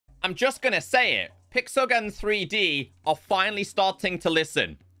I'm just gonna say it. Pixelgun 3D are finally starting to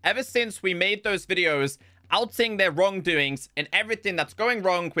listen. Ever since we made those videos outing their wrongdoings and everything that's going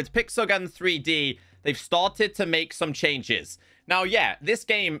wrong with Pixelgun 3D, they've started to make some changes. Now, yeah, this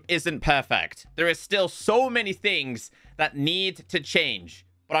game isn't perfect. There is still so many things that need to change.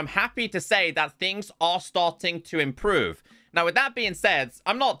 But I'm happy to say that things are starting to improve. Now, with that being said,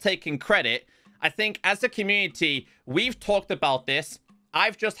 I'm not taking credit. I think as a community, we've talked about this.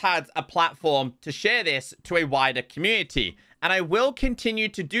 I've just had a platform to share this to a wider community. And I will continue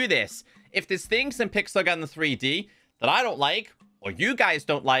to do this. If there's things in Pixelgun 3D that I don't like, or you guys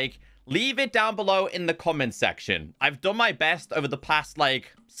don't like, leave it down below in the comment section. I've done my best over the past,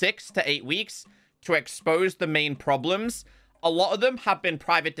 6 to 8 weeks to expose the main problems. A lot of them have been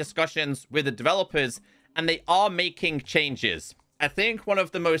private discussions with the developers, and they are making changes. I think one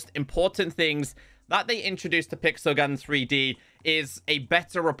of the most important things that they introduced to Pixelgun 3D is a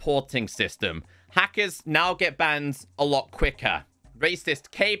better reporting system. Hackers now get banned a lot quicker. Racist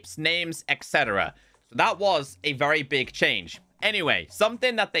capes, names, etc. So that was a very big change. Anyway,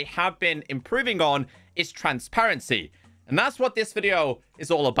 something that they have been improving on is transparency. And that's what this video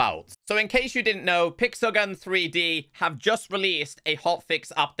is all about. So in case you didn't know, Pixelgun 3D have just released a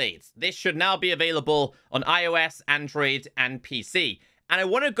hotfix update. This should now be available on iOS, Android, and PC. And I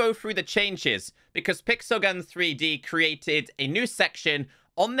want to go through the changes because Pixelgun 3D created a new section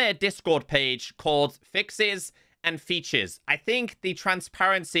on their Discord page called Fixes and Features. I think the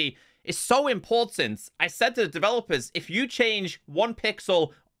transparency is so important. I said to the developers, if you change 1 pixel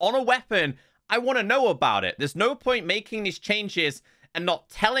on a weapon, I want to know about it. There's no point making these changes and not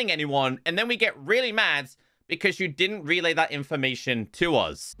telling anyone, and then we get really mad because you didn't relay that information to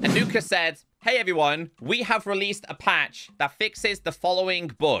us. And Nuka said, hey everyone, we have released a patch that fixes the following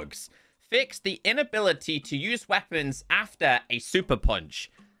bugs. Fix the inability to use weapons after a super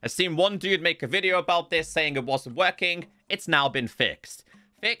punch. I've seen one dude make a video about this saying it wasn't working. It's now been fixed.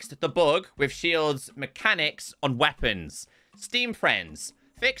 Fixed the bug with shields mechanics on weapons. Steam friends.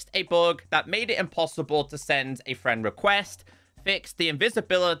 Fixed a bug that made it impossible to send a friend request. Fixed the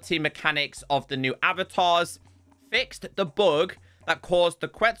invisibility mechanics of the new avatars. Fixed the bug that caused the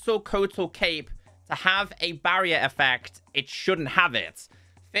Quetzalcoatl cape to have a barrier effect. It shouldn't have it.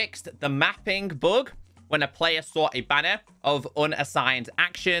 Fixed the mapping bug when a player saw a banner of unassigned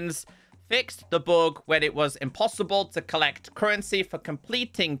actions. Fixed the bug when it was impossible to collect currency for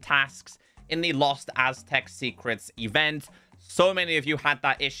completing tasks in the Lost Aztec Secrets event. So many of you had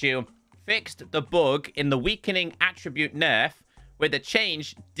that issue. Fixed the bug in the weakening attribute nerf where the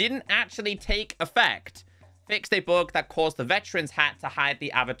change didn't actually take effect. Fixed a bug that caused the veteran's hat to hide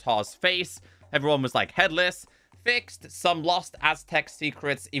the avatar's face. Everyone was like headless. Fixed some Lost Aztec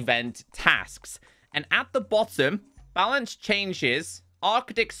Secrets event tasks. And at the bottom, balance changes.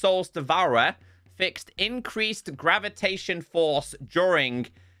 Arctic Souls Devourer fixed increased gravitation force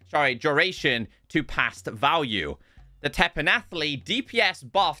duration to past value. The Tepenathlete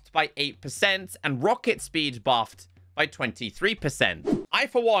DPS buffed by 8% and rocket speed buffed by 23%. I,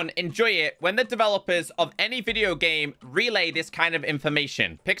 for one, enjoy it when the developers of any video game relay this kind of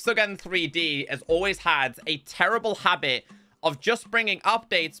information. Pixelgun 3D has always had a terrible habit of just bringing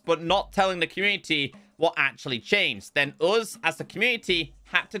updates but not telling the community what actually changed. Then us, as a community,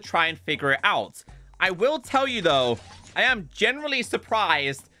 had to try and figure it out. I will tell you, though, I am generally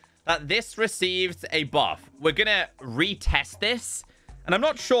surprised that this received a buff. We're gonna retest this, and I'm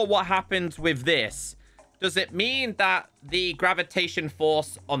not sure what happened with this. Does it mean that the gravitation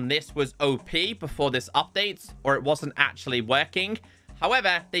force on this was OP before this update, or it wasn't actually working?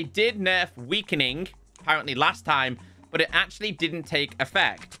 However, they did nerf weakening, apparently last time, but it actually didn't take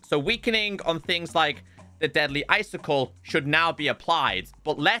effect. So weakening on things like the Deadly Icicle should now be applied.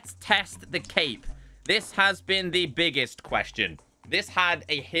 But let's test the cape. This has been the biggest question. This had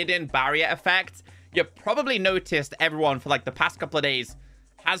a hidden barrier effect. You probably noticed everyone for the past couple of days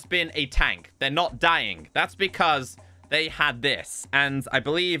has been a tank. They're not dying. That's because they had this. And I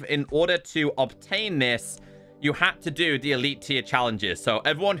believe in order to obtain this, you had to do the elite tier challenges. So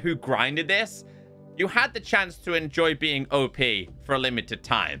everyone who grinded this, you had the chance to enjoy being OP for a limited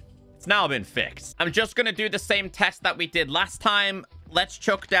time. It's now been fixed. I'm just going to do the same test that we did last time. Let's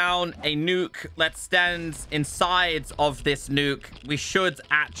chuck down a nuke. Let's stand inside of this nuke. We should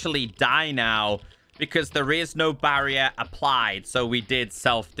actually die now because there is no barrier applied. So we did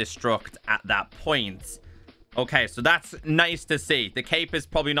self-destruct at that point. Okay, so that's nice to see. The cape is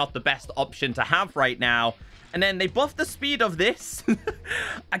probably not the best option to have right now. And then they buffed the speed of this.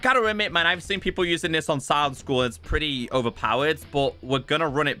 I gotta admit, man, I've seen people using this on Silent School. It's pretty overpowered, but we're gonna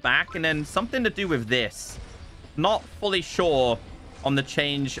run it back. And then something to do with this. Not fully sure on the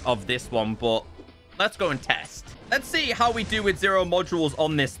change of this one, but let's go and test. Let's see how we do with 0 modules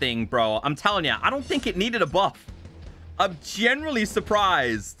on this thing, bro. I'm telling you, I don't think it needed a buff. I'm generally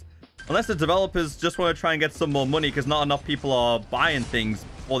surprised. Unless the developers just want to try and get some more money because not enough people are buying things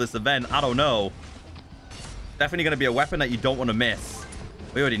for this event. I don't know. Definitely going to be a weapon that you don't want to miss.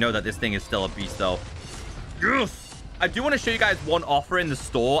 We already know that this thing is still a beast, though. Yes! I do want to show you guys one offer in the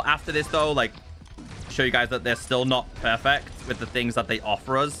store after this, though. Like, show you guys that they're still not perfect with the things that they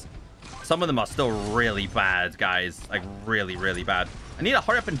offer us. Some of them are still really bad, guys. Like, really, really bad. I need to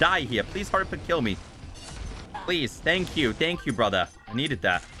hurry up and die here. Please hurry up and kill me. Please. Thank you. Thank you, brother. I needed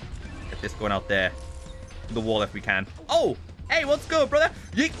that. Get this going out there. To the wall if we can. Oh! Hey, what's good, brother?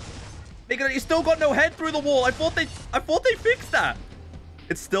 You still got no head through the wall. I thought they fixed that.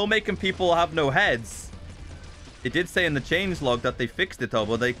 It's still making people have no heads. They did say in the changelog that they fixed it, though,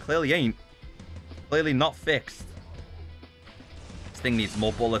 but they clearly ain't. Clearly not fixed. This thing needs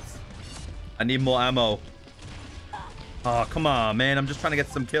more bullets. I need more ammo. Oh, come on, man. I'm just trying to get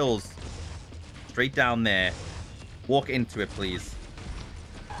some kills. Straight down there. Walk into it, please.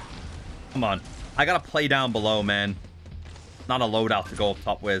 Come on. I gotta play down below, man. Not a loadout to go up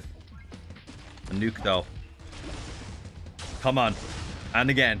top with. A nuke, though. Come on. And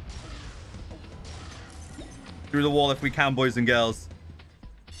again. Through the wall if we can, boys and girls.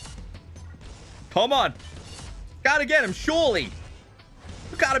 Come on. Gotta get him, surely.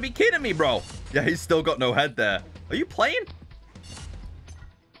 You gotta be kidding me, bro. Yeah, he's still got no head there. Are you playing?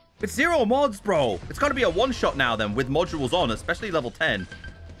 It's 0 mods, bro. It's gotta be a one-shot now, then, with modules on, especially level 10.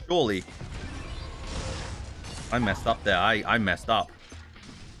 Surely. I messed up there. I messed up.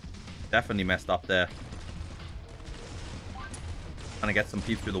 Definitely messed up there. Trying to get some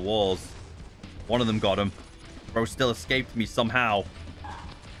peep through the walls. One of them got him. Bro still escaped me somehow.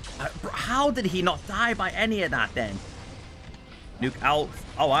 Bro, how did he not die by any of that then? Nuke out.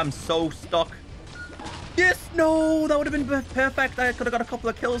 Oh, I'm so stuck. Yes! No! That would have been perfect. I could have got a couple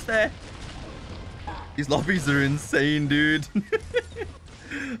of kills there. These lobbies are insane, dude.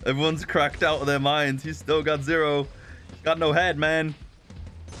 Everyone's cracked out of their minds. He's still got 0. Got no head, man.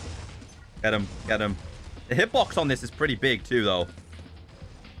 Get him. Get him. The hitbox on this is pretty big, too, though.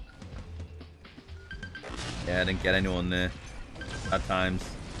 Yeah, I didn't get anyone there. At times.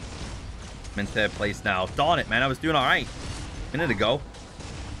 I'm in 3rd place now. Darn it, man. I was doing all right a minute ago.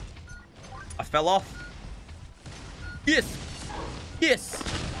 I fell off. Yes. Yes.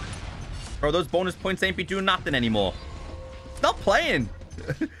 Bro, those bonus points ain't be doing nothing anymore. Stop playing.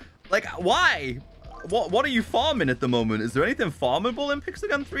 Like, why? What are you farming at the moment? Is there anything farmable in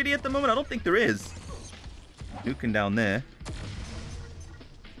Pixelgun 3D at the moment? I don't think there is. Nuking down there.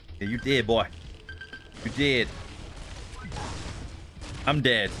 Yeah, you did, boy. You did. I'm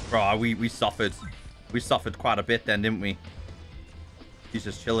dead. Bro, we suffered. We suffered quite a bit then, didn't we? He's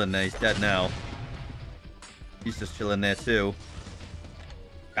just chilling there. He's dead now. He's just chilling there too.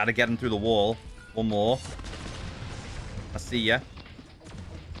 Gotta get him through the wall. One more. I see ya.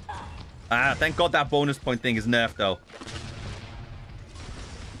 Ah, thank God that bonus point thing is nerfed, though.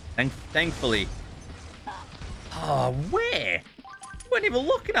 Thankfully. Oh, where? You weren't even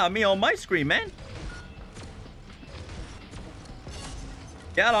looking at me on my screen, man.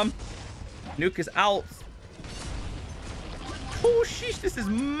 Get him. Nuke is out. Oh, sheesh, this is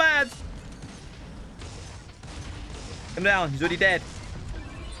mad. Come down. He's already dead.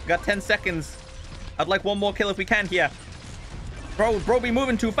 We got 10 seconds. I'd like one more kill if we can here. Bro, be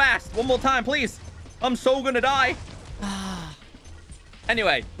moving too fast. One more time, please. I'm so gonna die.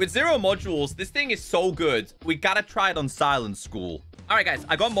 Anyway, with 0 modules, this thing is so good. We gotta try it on Silent School. All right, guys,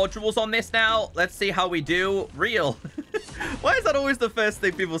 I got modules on this now. Let's see how we do. Real. Why is that always the first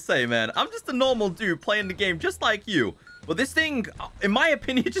thing people say, man? I'm just a normal dude playing the game just like you. But this thing, in my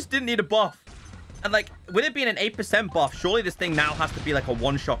opinion, it just didn't need a buff. And, like, with it being an 8% buff, surely this thing now has to be, like, a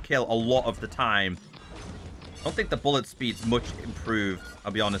one-shot kill a lot of the time. I don't think the bullet speed's much improved.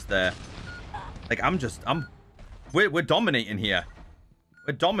 I'll be honest there. Like, we're dominating here.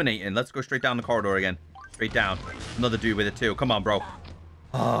 We're dominating. Let's go straight down the corridor again. Straight down. Another dude with it too. Come on, bro.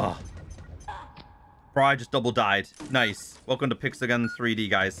 Oh. Bro, I just double died. Nice. Welcome to Pixelgun 3D,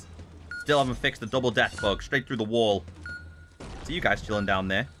 guys. Still haven't fixed the double death bug. Straight through the wall. See you guys chilling down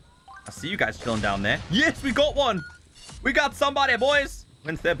there. I see you guys chilling down there. Yes, we got one. We got somebody, boys.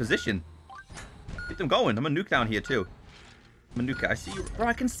 We're in 3rd position. Get them going. I'm a nuke down here, too. I'm a nuke. I see you. Bro,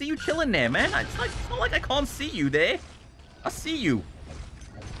 I can see you chilling there, man. It's not like I can't see you there. I see you.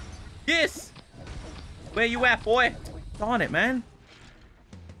 Yes. Where you at, boy? Darn it, man.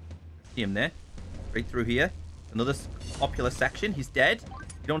 See him there. Straight through here. Another popular section. He's dead.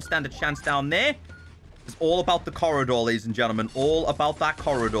 You don't stand a chance down there. There's all about the corridor, ladies and gentlemen. All about that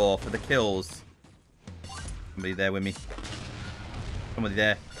corridor for the kills. Somebody there with me. Somebody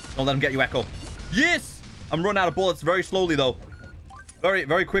there. Don't let him get you, Echo. Yes! I'm running out of bullets very slowly, though. Very,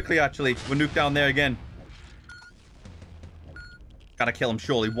 very quickly, actually. We're nuked down there again. Gotta kill him,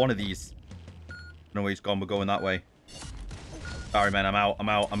 surely. One of these. I don't know where he's gone. We're going that way. Sorry, man. I'm out.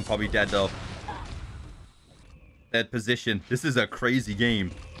 I'm probably dead, though. Dead position. This is a crazy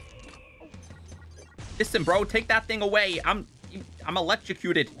game. Listen, bro. Take that thing away. I'm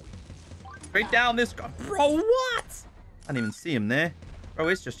electrocuted. Straight down this... Bro, what? I didn't even see him there. Bro,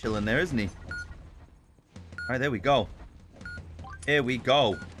 he's just chilling there, isn't he? All right, there we go. Here we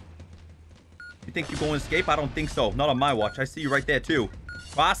go. You think you're going to escape? I don't think so. Not on my watch. I see you right there, too.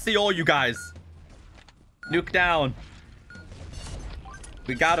 Well, I see all you guys. Nuke down.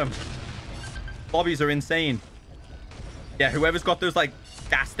 We got him. Lobbies are insane. Yeah, whoever's got those, like,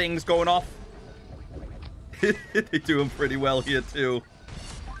 gas things going off. They do them pretty well here, too.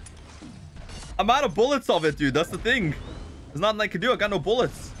 I'm out of bullets of it, dude. That's the thing. There's nothing I can do. I got no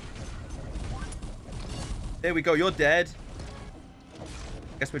bullets. There we go. You're dead.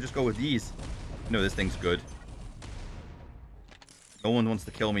 Guess we'll just go with these. No, this thing's good. No one wants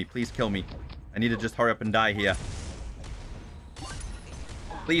to kill me. Please kill me. I need to just hurry up and die here.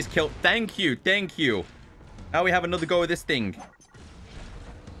 Please kill. Thank you. Thank you. Now we have another go of this thing.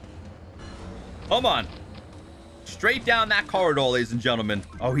 Come on. Straight down that corridor, ladies and gentlemen.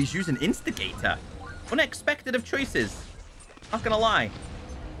 Oh, he's using Instigator. Unexpected of choices. Not gonna lie.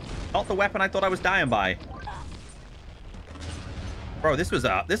 Not the weapon I thought I was dying by. Bro, this was...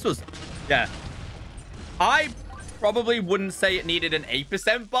 Yeah. I probably wouldn't say it needed an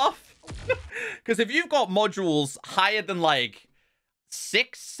 8% buff. Because if you've got modules higher than, like,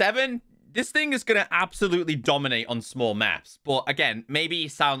 6, 7... This thing is going to absolutely dominate on small maps. But, again, maybe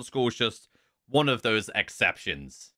Sound School's just one of those exceptions.